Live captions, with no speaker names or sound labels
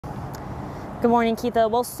Good morning, Keitha.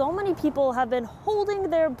 Well, so many people have been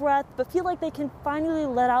holding their breath, but feel like they can finally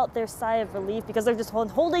let out their sigh of relief because they're just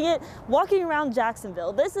holding it, walking around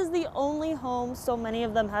Jacksonville. This is the only home so many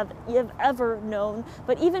of them have ever known.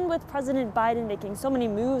 But even with President Biden making so many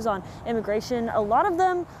moves on immigration, a lot of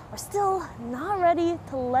them are still not ready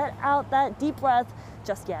to let out that deep breath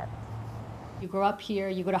just yet. You grow up here,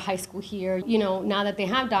 you go to high school here. You know, now that they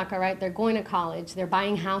have DACA, right, they're going to college, they're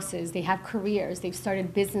buying houses, they have careers, they've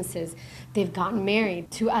started businesses, they've gotten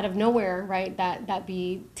married. To out of nowhere, right, that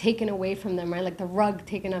be taken away from them, right, like the rug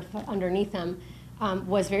taken up underneath them.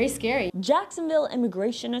 Was very scary. Jacksonville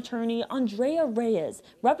immigration attorney Andrea Reyes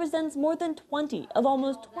represents more than 20 of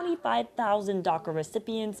almost 25,000 DACA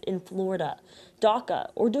recipients in Florida.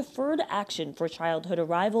 DACA, or Deferred Action for Childhood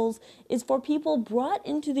Arrivals, is for people brought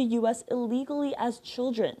into the U.S. illegally as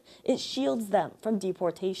children. It shields them from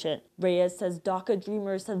deportation. Reyes says DACA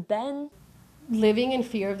dreamers have been living in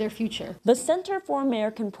fear of their future. The Center for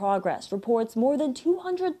American Progress reports more than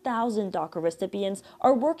 200,000 DACA recipients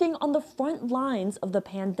are working on the front lines of the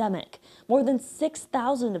pandemic, more than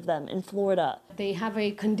 6,000 of them in Florida. They have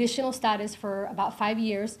a conditional status for about 5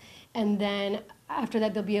 years, and then after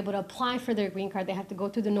that they'll be able to apply for their green card. They have to go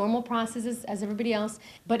through the normal processes as everybody else,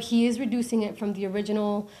 but he is reducing it from the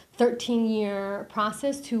original 13-year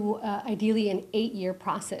process to ideally an 8-year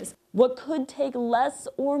process. What could take less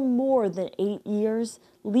or more than 8 years,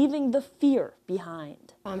 leaving the fear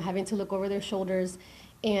behind. Having to look over their shoulders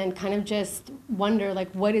and kind of just wonder, like,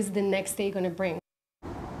 what is the next day going to bring?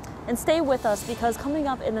 And stay with us, because coming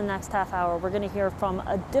up in the next half hour, we're going to hear from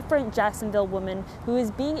a different Jacksonville woman who is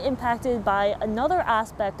being impacted by another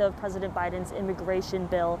aspect of President Biden's immigration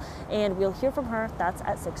bill, and we'll hear from her. That's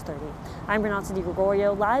at 6:30. I'm Renata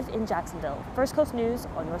DiGregorio, live in Jacksonville. First Coast News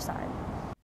on your side.